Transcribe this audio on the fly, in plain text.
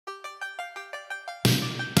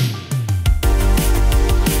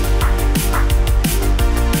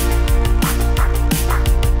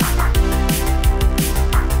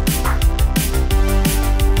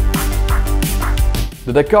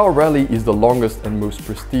The Dakar Rally is the longest and most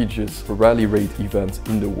prestigious rally raid event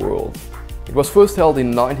in the world. It was first held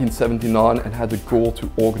in 1979 and had the goal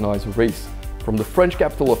to organize a race from the French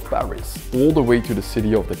capital of Paris all the way to the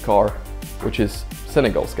city of Dakar, which is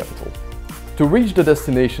Senegal's capital. To reach the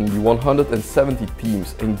destination, the 170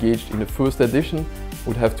 teams engaged in the first edition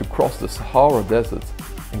would have to cross the Sahara Desert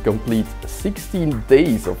and complete 16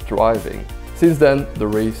 days of driving. Since then, the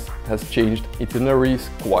race has changed itineraries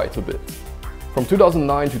quite a bit. From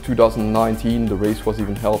 2009 to 2019, the race was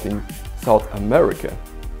even held in South America.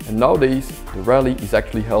 And nowadays, the rally is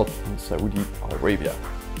actually held in Saudi Arabia.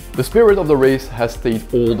 The spirit of the race has stayed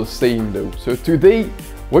all the same though. So today,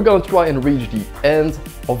 we're gonna try and reach the end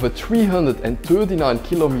of a 339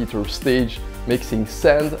 kilometer stage mixing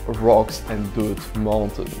sand, rocks and dirt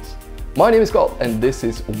mountains. My name is Scott and this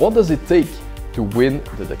is What Does It Take to Win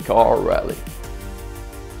the Dakar Rally?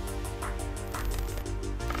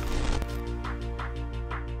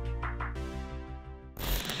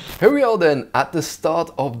 Here we are then at the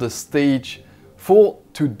start of the stage for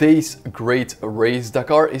today's great race.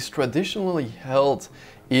 Dakar is traditionally held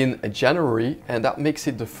in January and that makes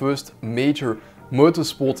it the first major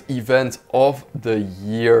motorsport event of the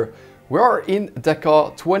year. We are in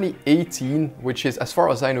Dakar 2018, which is, as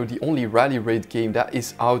far as I know, the only rally raid game that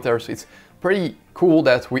is out there. So it's pretty cool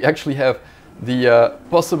that we actually have the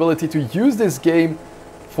possibility to use this game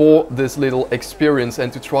for this little experience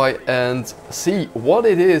and to try and see what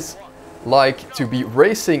it is like to be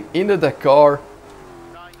racing in the Dakar.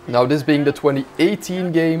 Now, this being the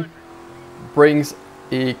 2018 game brings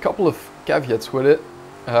a couple of caveats with it.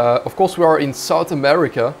 Of course, we are in South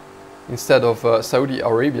America instead of Saudi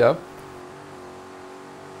Arabia.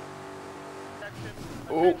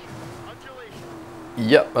 Oh,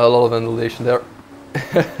 yeah, a lot of undulation there.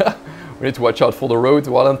 We need to watch out for the road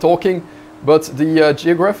while I'm talking. But the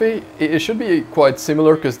geography, it should be quite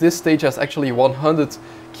similar because this stage has actually 100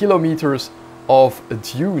 kilometers of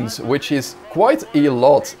dunes, which is quite a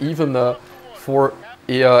lot. Even for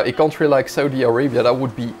a country like Saudi Arabia, that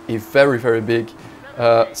would be a very, very big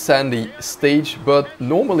sandy stage. But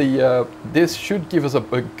normally this should give us a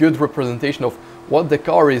good representation of what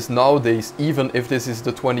Dakar is nowadays, even if this is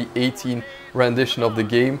the 2018 rendition of the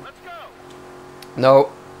game. Now,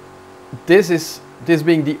 this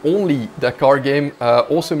being the only Dakar game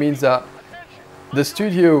also means that the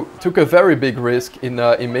studio took a very big risk in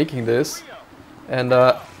making this, and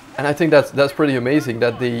I think that's pretty amazing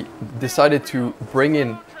that they decided to bring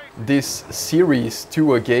in this series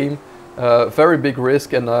to a game. Very big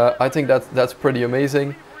risk, and I think that's pretty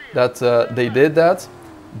amazing that they did that.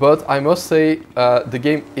 But I must say the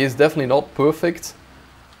game is definitely not perfect.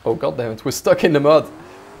 Oh god damn it, we're stuck in the mud.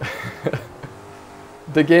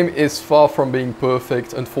 The game is far from being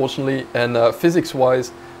perfect, unfortunately, and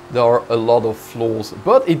physics-wise there are a lot of flaws.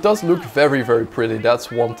 But it does look very, very pretty,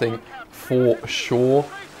 that's one thing for sure.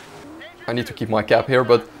 I need to keep my cap here,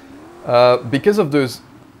 but because of those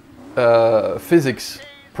physics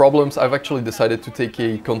problems, I've actually decided to take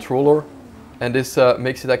a controller, and this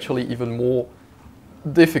makes it actually even more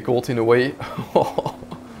difficult in a way.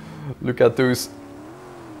 Look at those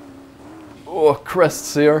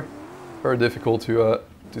crests here. Very difficult to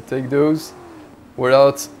take those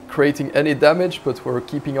without creating any damage, but we're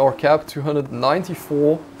keeping our cap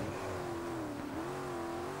 294.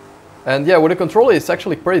 And yeah, with a controller it's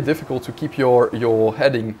actually pretty difficult to keep your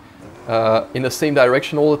heading in the same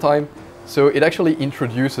direction all the time. So it actually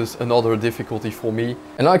introduces another difficulty for me.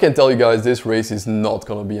 And I can tell you guys, this race is not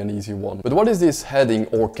gonna be an easy one. But what is this heading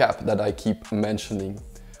or cap that I keep mentioning?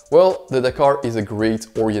 Well, the Dakar is a great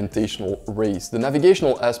orientational race. The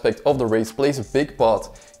navigational aspect of the race plays a big part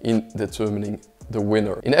in determining the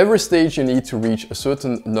winner. In every stage you need to reach a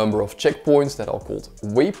certain number of checkpoints that are called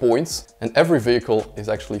waypoints, and every vehicle is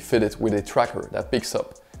actually fitted with a tracker that picks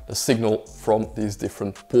up the signal from these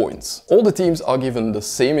different points. All the teams are given the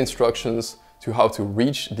same instructions to how to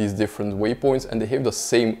reach these different waypoints, and they have the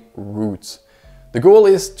same route. The goal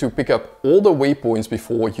is to pick up all the waypoints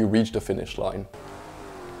before you reach the finish line.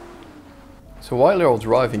 So while you're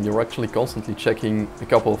driving, you're actually constantly checking a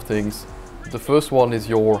couple of things. The first one is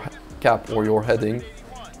your cap or your heading,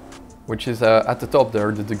 which is at the top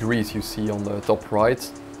there, the degrees you see on the top right.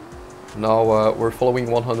 Now we're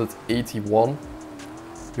following 181.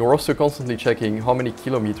 You're also constantly checking how many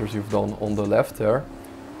kilometers you've done on the left there,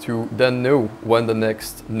 to then know when the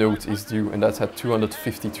next note is due, and that's at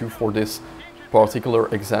 252 for this particular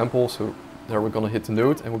example. So there we're gonna hit the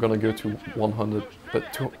note and we're gonna go to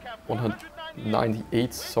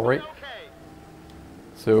 198, sorry.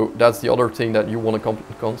 So that's the other thing that you want to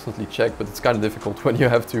constantly check, but it's kind of difficult when you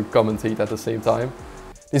have to commentate at the same time.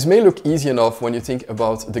 This may look easy enough when you think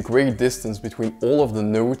about the great distance between all of the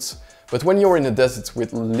nodes, but when you're in a desert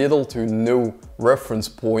with little to no reference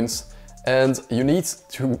points and you need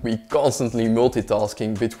to be constantly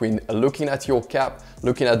multitasking between looking at your cap,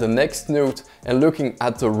 looking at the next node and looking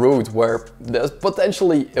at the road where there's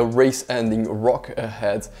potentially a race-ending rock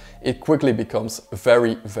ahead, it quickly becomes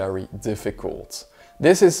very, very difficult.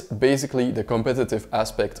 This is basically the competitive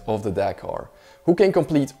aspect of the Dakar. Who can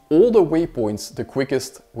complete all the waypoints the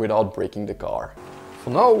quickest without breaking the car. For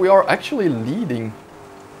now we are actually leading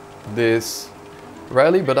this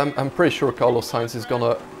rally, but I'm pretty sure Carlos Sainz is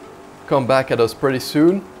gonna come back at us pretty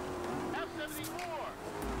soon.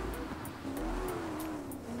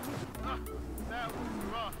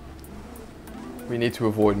 We need to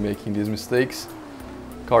avoid making these mistakes.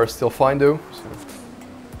 Car is still fine though, so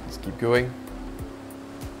let's keep going.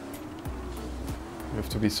 You have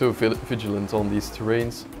to be so vigilant on these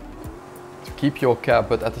terrains to keep your cap,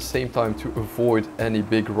 but at the same time to avoid any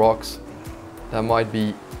big rocks that might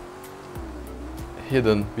be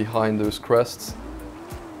hidden behind those crests,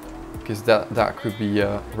 because that could be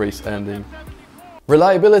race ending.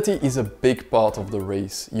 Reliability is a big part of the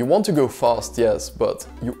race. You want to go fast, yes, but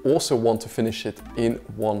you also want to finish it in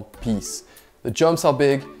one piece. The jumps are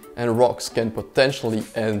big and rocks can potentially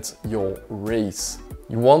end your race.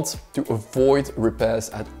 You want to avoid repairs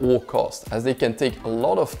at all costs, as they can take a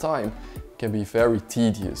lot of time, can be very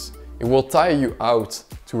tedious. It will tire you out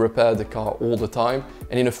to repair the car all the time,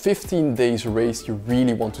 and in a 15 days race you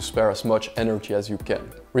really want to spare as much energy as you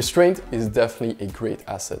can. Restraint is definitely a great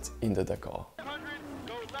asset in the Dakar.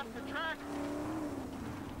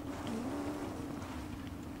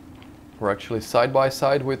 We're actually side by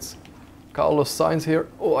side with Carlos Sainz here.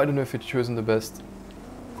 Oh, I don't know if it's chosen the best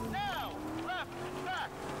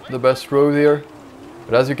road here,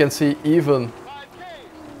 but as you can see, even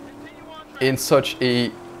in such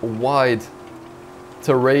a wide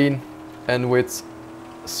terrain and with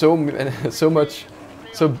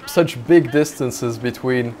such big distances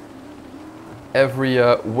between every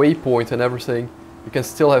waypoint and everything, you can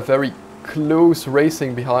still have very close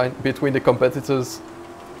racing between the competitors.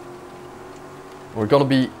 We're gonna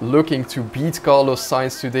be looking to beat Carlos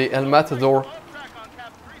Sainz today, and Matador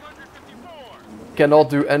cannot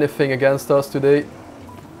do anything against us today.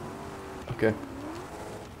 Okay.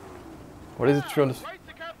 What is it?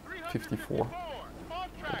 354.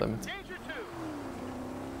 God damn it.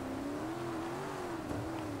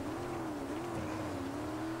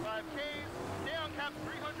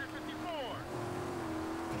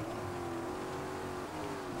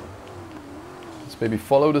 Let's maybe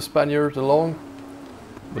follow the Spaniard along,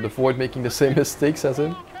 but avoid making the same mistakes as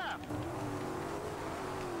him.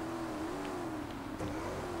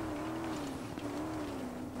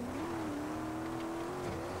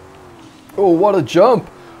 Oh, what a jump!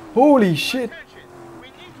 Holy shit!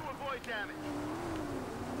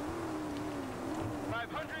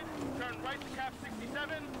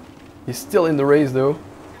 He's still in the race though.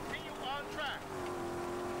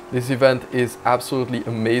 This event is absolutely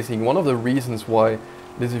amazing. One of the reasons why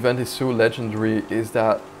this event is so legendary is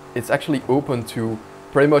that it's actually open to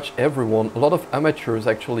pretty much everyone. A lot of amateurs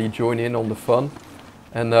actually join in on the fun,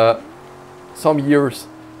 and some years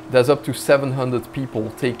there's up to 700 people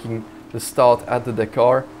taking the start at the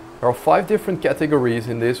Dakar. There are 5 different categories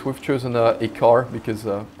in this. We've chosen a car because,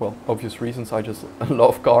 well, obvious reasons, I just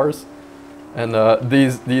love cars. And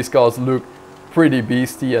these cars look pretty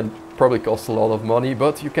beastie and probably cost a lot of money,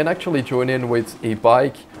 but you can actually join in with a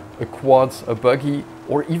bike, a quad, a buggy,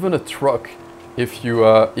 or even a truck if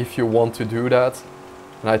you want to do that.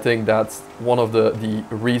 And I think that's one of the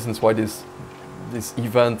reasons why this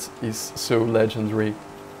event is so legendary.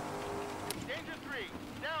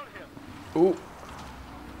 Oh,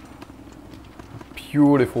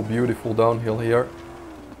 beautiful, beautiful downhill here.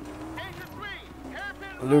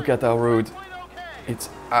 Look at our road. It's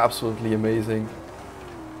absolutely amazing.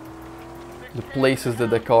 The places that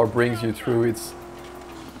the car brings you through,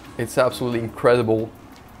 it's absolutely incredible.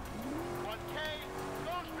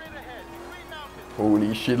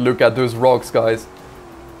 Holy shit, look at those rocks, guys.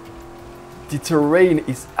 The terrain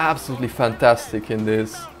is absolutely fantastic in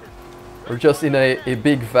this. We're just in a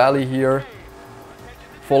big valley here,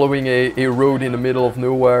 following a road in the middle of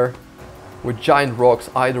nowhere, with giant rocks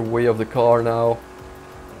either way of the car now.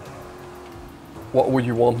 What would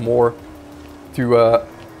you want more to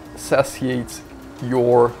satiate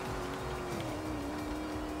your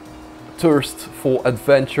thirst for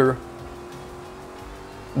adventure?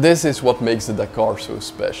 This is what makes the Dakar so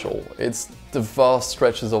special. It's the vast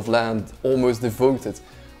stretches of land almost devoted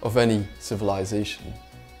of any civilization.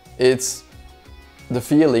 It's the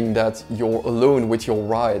feeling that you're alone with your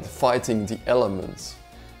ride, fighting the elements.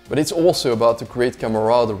 But it's also about the great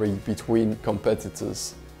camaraderie between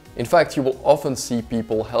competitors. In fact, you will often see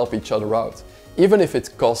people help each other out, even if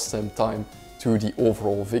it costs them time to the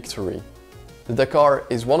overall victory. The Dakar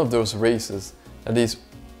is one of those races that is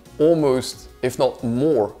almost, if not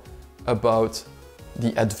more, about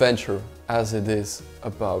the adventure as it is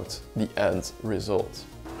about the end result.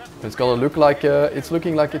 It's gonna look like it's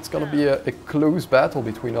looking like it's gonna be a close battle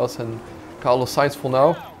between us and Carlos Sainz for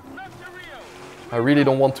now. I really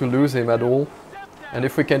don't want to lose him at all, and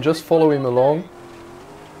if we can just follow him along,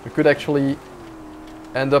 we could actually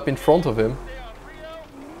end up in front of him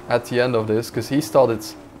at the end of this, because he started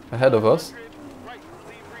ahead of us.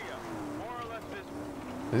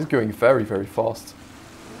 This is going very, very fast.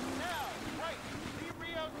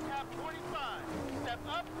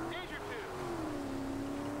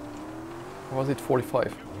 Or was it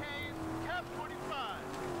 45?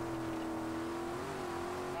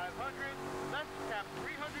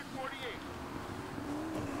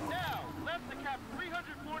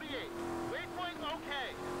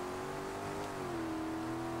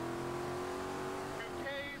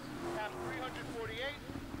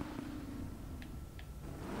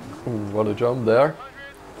 Ooh, what a jump there.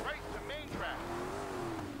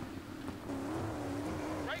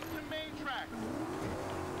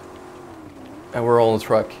 And we're on the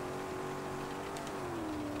track.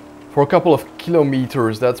 For a couple of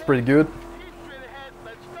kilometers, that's pretty good.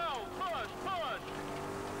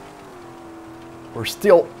 We're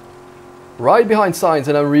still right behind Sainz,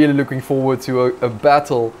 and I'm really looking forward to a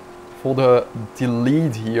battle for the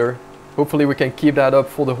lead here. Hopefully we can keep that up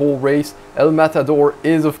for the whole race. El Matador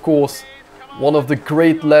is of course one of the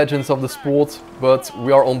great legends of the sport, but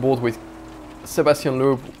we are on board with Sebastian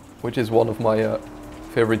Loeb, which is one of my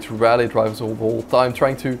favorite rally drivers of all time,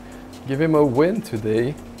 trying to give him a win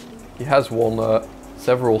today. He has won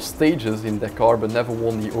several stages in Dakar, but never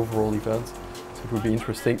won the overall event. So it would be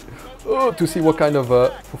interesting to see what kind of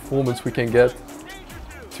performance we can get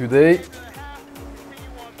today.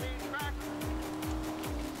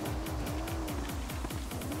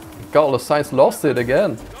 Carlos Sainz lost it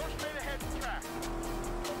again.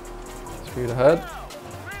 Straight ahead.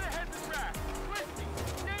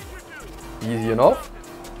 Easy enough.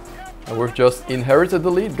 And we've just inherited the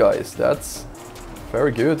lead, guys. That's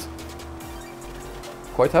very good.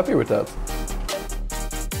 Quite happy with that.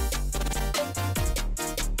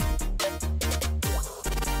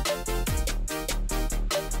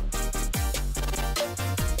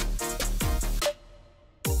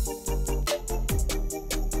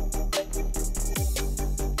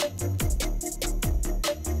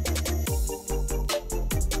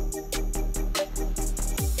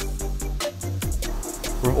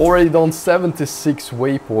 We've already done 76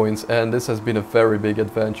 waypoints, and this has been a very big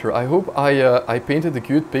adventure. I hope I painted a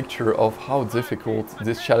good picture of how difficult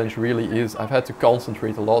this challenge really is. I've had to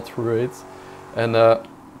concentrate a lot through it, and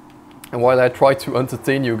while I tried to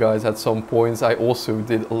entertain you guys at some points, I also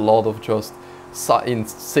did a lot of just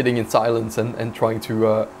sitting in silence and trying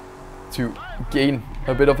to gain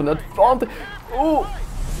a bit of an advantage. Oh!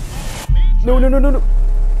 No, no, no, no, no!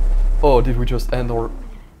 Oh, did we just end our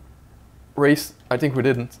race? I think we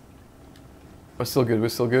didn't. We're still good, we're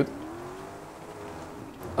still good.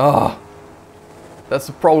 Ah, that's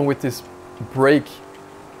the problem with this brake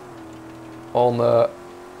on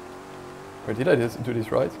wait, did I do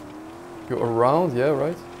this right? Go around, yeah,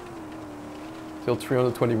 right? Till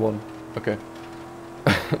 321, okay.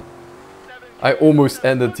 I almost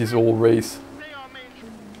ended this whole race.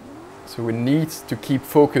 So we need to keep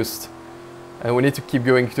focused, and we need to keep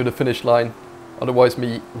going to the finish line. Otherwise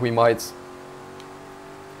we might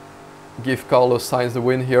give Carlos Sainz the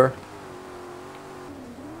win here.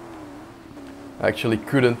 I actually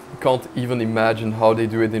can't even imagine how they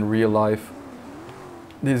do it in real life.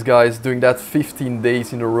 These guys doing that 15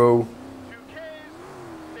 days in a row.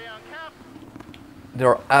 They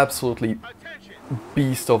are absolutely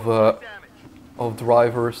beasts of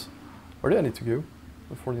drivers. Where do I need to go?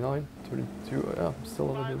 49, 32, yeah, still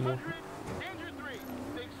a little bit more.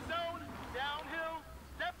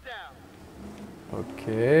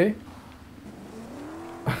 Okay.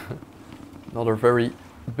 Another very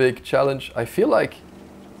big challenge. I feel like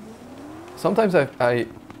sometimes I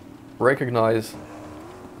recognize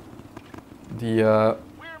the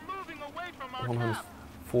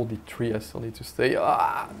 143. I still need to stay.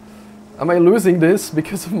 Ah! Am I losing this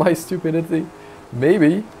because of my stupidity?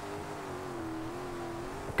 Maybe.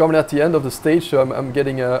 Coming at the end of the stage, so I'm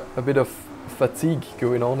getting a bit of fatigue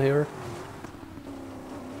going on here.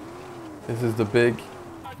 This is the big...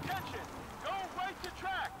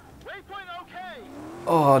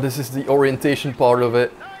 Oh, this is the orientation part of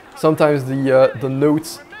it. Sometimes the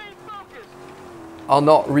notes are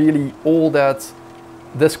not really all that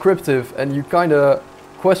descriptive and you kind of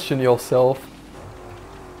question yourself,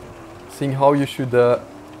 seeing how you should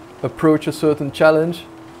approach a certain challenge.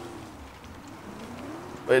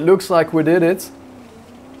 It looks like we did it.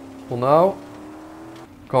 Well,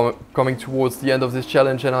 now, coming towards the end of this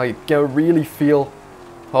challenge, and I can really feel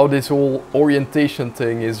how this whole orientation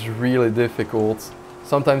thing is really difficult.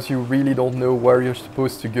 Sometimes you really don't know where you're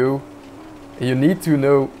supposed to go. And you need to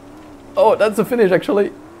know... Oh, that's the finish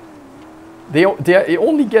actually. They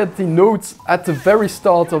only get the notes at the very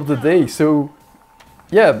start of the day, so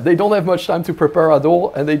yeah, they don't have much time to prepare at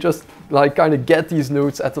all, and they just like kind of get these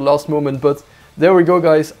notes at the last moment. But there we go,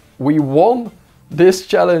 guys. We won this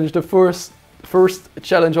challenge, the first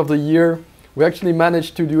challenge of the year. We actually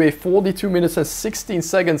managed to do a 42 minutes and 16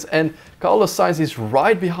 seconds, and Carlos Sainz is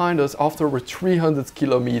right behind us after a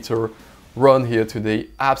 300-kilometer run here today.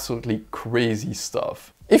 Absolutely crazy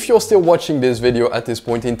stuff. If you're still watching this video at this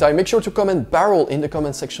point in time, make sure to comment barrel in the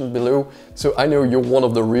comment section below so I know you're one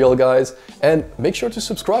of the real guys, and make sure to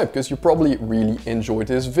subscribe because you probably really enjoyed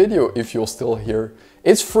this video if you're still here.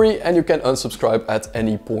 It's free and you can unsubscribe at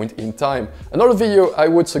any point in time. Another video I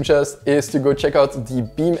would suggest is to go check out the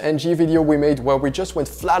Beam NG video we made where we just went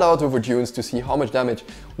flat out over dunes to see how much damage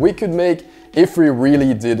we could make if we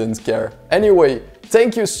really didn't care. Anyway,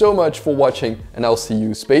 thank you so much for watching and I'll see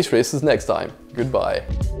you space races next time. Goodbye.